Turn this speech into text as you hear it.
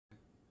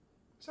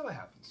So that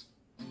happens.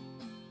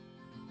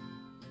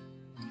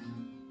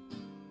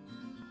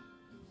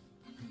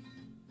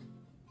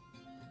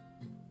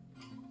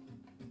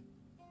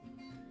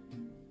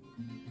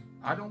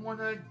 I don't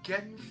wanna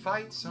get in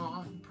fights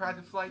on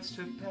private flights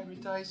to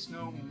paradise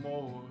no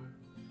more.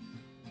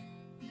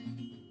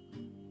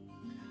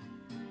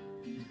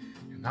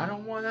 And I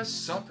don't wanna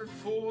suffer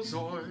fools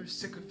or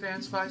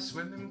sycophants by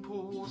swimming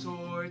pools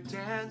or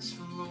dance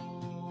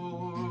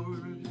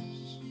floors.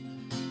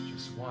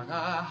 Just wanna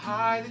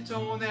hide the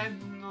tone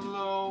and the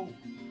low.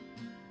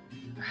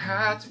 I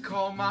had to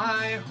call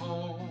my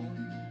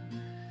home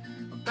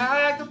a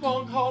bag that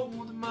won't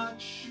hold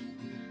much,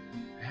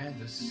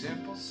 and a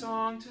simple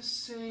song to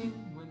sing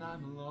when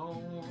I'm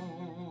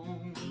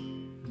alone.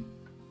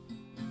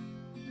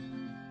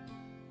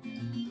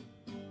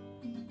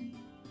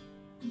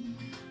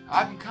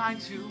 I've been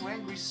kind to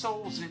angry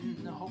souls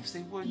in the hopes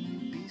they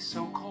wouldn't be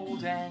so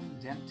cold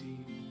and empty.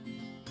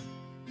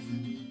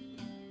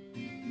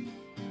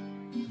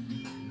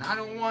 And I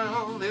don't want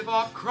to live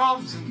off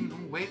crumbs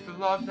and wait for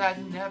love that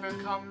never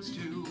comes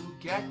to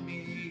get me.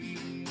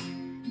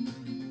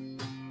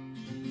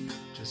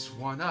 Just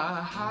wanna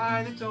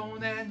hide the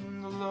tone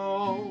and the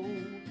low.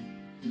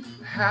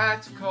 I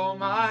had to call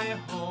my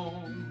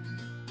home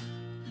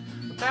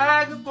a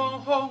bag that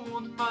won't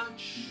hold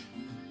much,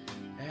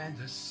 and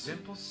a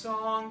simple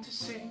song to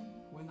sing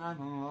when I'm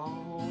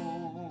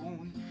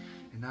alone.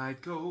 And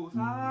I'd go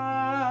la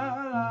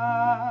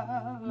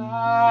la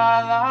la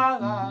la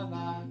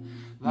la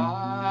la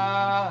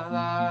la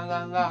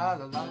la la la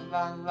la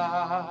la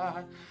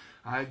la.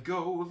 I'd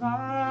go la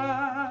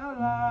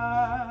la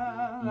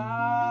la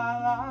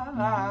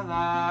la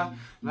la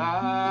la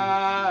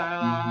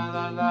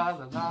la la la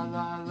la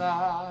la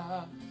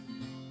la.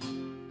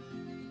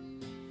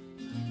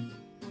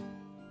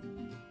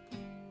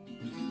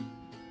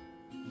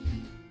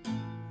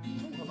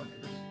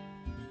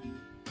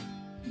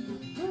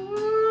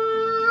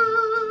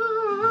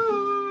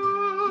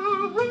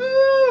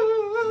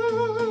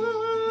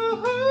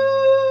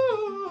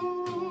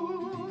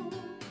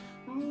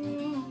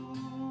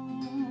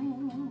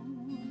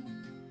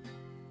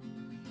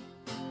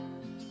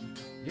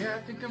 Yeah,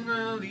 I think I'm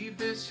gonna leave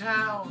this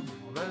town.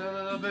 I'll let a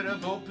little bit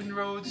of open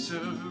road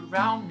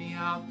surround me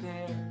out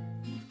there.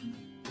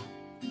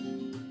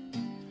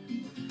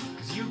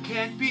 'Cause you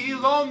can't be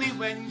lonely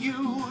when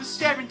you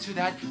stare into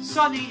that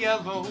sunny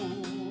yellow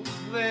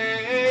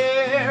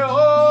glare.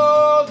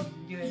 Oh,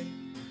 yeah.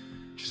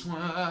 Just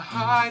wanna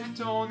hide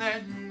the tone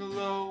and the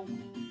low.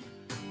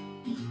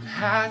 I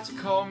had to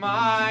call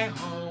my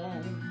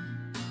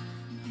home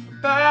a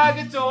bag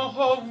that don't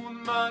hold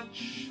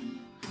much,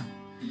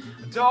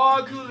 a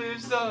dog who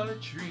lives the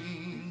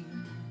dream,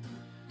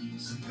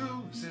 some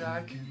booze that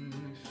I can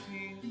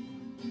feel,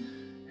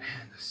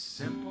 and a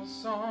simple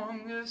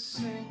song to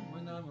sing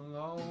when I'm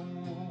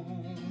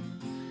alone.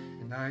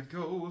 And I'd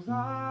go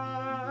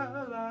la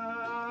la la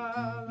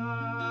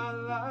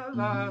la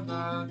la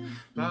la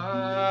la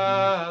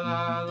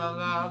la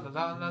la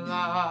la la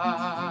la.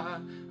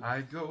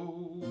 I'd go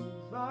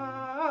la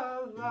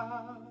la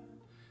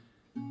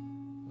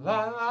la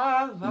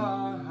la la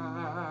la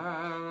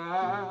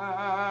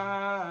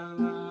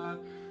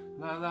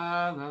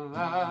la la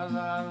la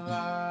la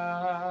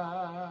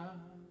la.